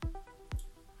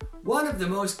One of the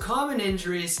most common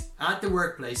injuries at the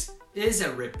workplace is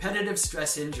a repetitive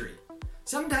stress injury,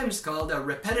 sometimes called a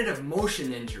repetitive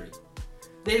motion injury.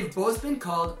 They've both been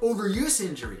called overuse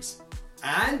injuries,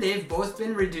 and they've both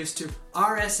been reduced to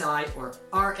RSI or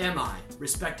RMI,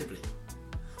 respectively.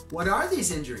 What are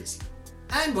these injuries,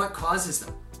 and what causes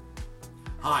them?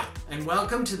 Hi, and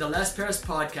welcome to the Les Perras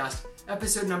podcast,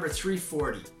 episode number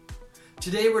 340.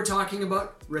 Today we're talking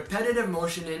about repetitive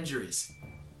motion injuries.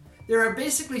 There are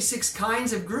basically 6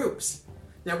 kinds of groups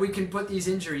that we can put these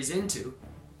injuries into,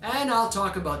 and I'll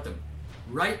talk about them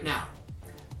right now.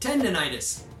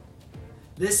 Tendonitis.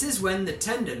 This is when the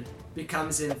tendon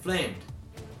becomes inflamed.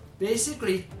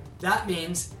 Basically, that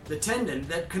means the tendon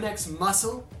that connects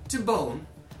muscle to bone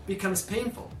becomes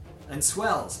painful and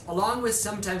swells, along with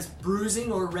sometimes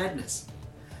bruising or redness.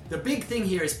 The big thing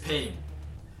here is pain,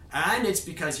 and it's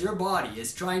because your body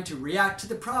is trying to react to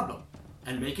the problem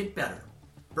and make it better.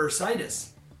 Bursitis.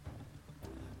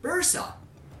 Bursa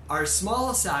are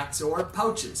small sacs or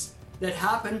pouches that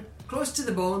happen close to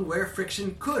the bone where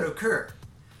friction could occur.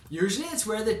 Usually it's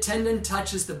where the tendon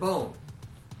touches the bone.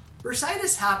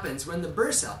 Bursitis happens when the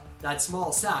bursa, that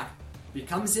small sac,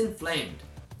 becomes inflamed.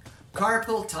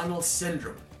 Carpal tunnel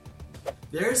syndrome.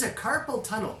 There's a carpal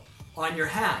tunnel on your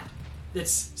hand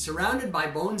that's surrounded by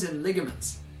bones and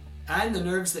ligaments and the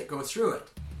nerves that go through it.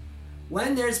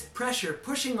 When there's pressure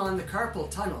pushing on the carpal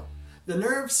tunnel, the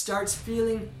nerve starts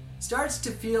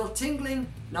to feel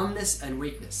tingling, numbness, and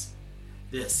weakness.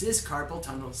 This is carpal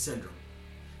tunnel syndrome.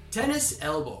 Tennis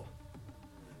elbow.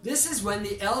 This is when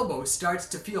the elbow starts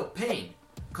to feel pain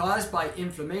caused by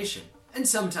inflammation and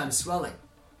sometimes swelling.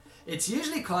 It's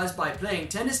usually caused by playing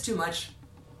tennis too much,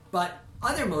 but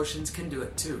other motions can do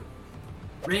it too.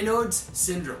 Reynaud's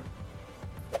syndrome.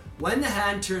 When the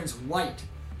hand turns white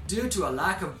due to a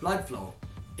lack of blood flow,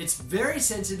 it's very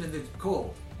sensitive to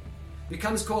cold,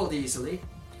 becomes cold easily,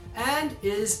 and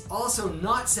is also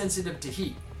not sensitive to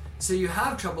heat, so you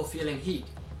have trouble feeling heat.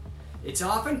 It's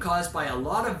often caused by a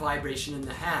lot of vibration in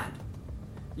the hand.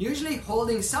 Usually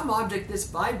holding some object that's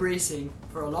vibrating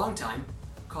for a long time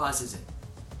causes it.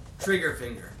 Trigger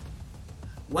finger.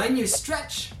 When you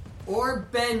stretch or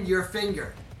bend your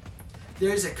finger,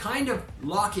 there's a kind of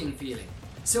locking feeling,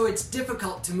 so it's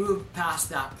difficult to move past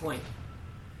that point.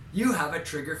 You have a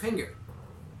trigger finger.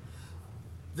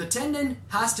 The tendon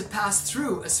has to pass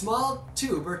through a small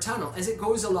tube or tunnel as it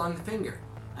goes along the finger,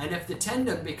 and if the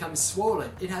tendon becomes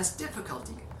swollen, it has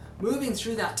difficulty moving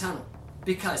through that tunnel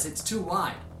because it's too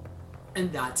wide,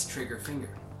 and that's trigger finger.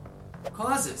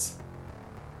 Causes.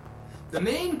 The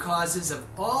main causes of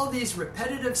all these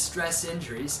repetitive stress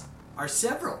injuries are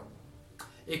several.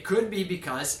 It could be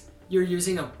because you're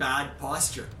using a bad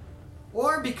posture,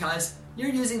 or because you're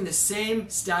using the same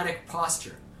static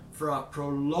posture for a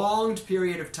prolonged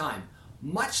period of time,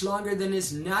 much longer than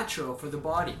is natural for the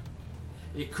body.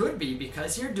 It could be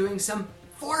because you're doing some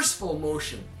forceful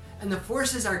motion, and the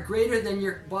forces are greater than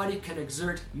your body can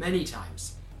exert many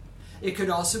times. It could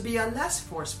also be a less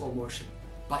forceful motion,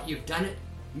 but you've done it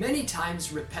many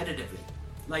times repetitively,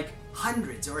 like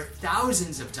hundreds or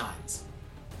thousands of times.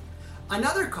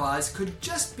 Another cause could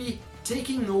just be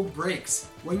taking no breaks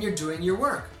when you're doing your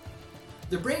work.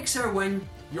 The breaks are when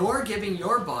you're giving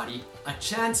your body a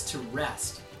chance to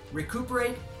rest,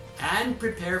 recuperate, and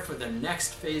prepare for the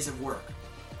next phase of work.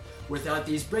 Without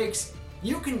these breaks,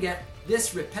 you can get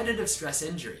this repetitive stress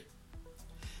injury.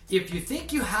 If you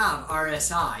think you have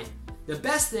RSI, the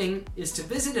best thing is to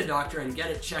visit a doctor and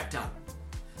get it checked out.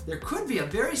 There could be a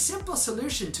very simple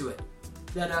solution to it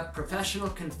that a professional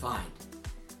can find.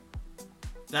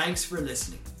 Thanks for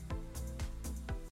listening.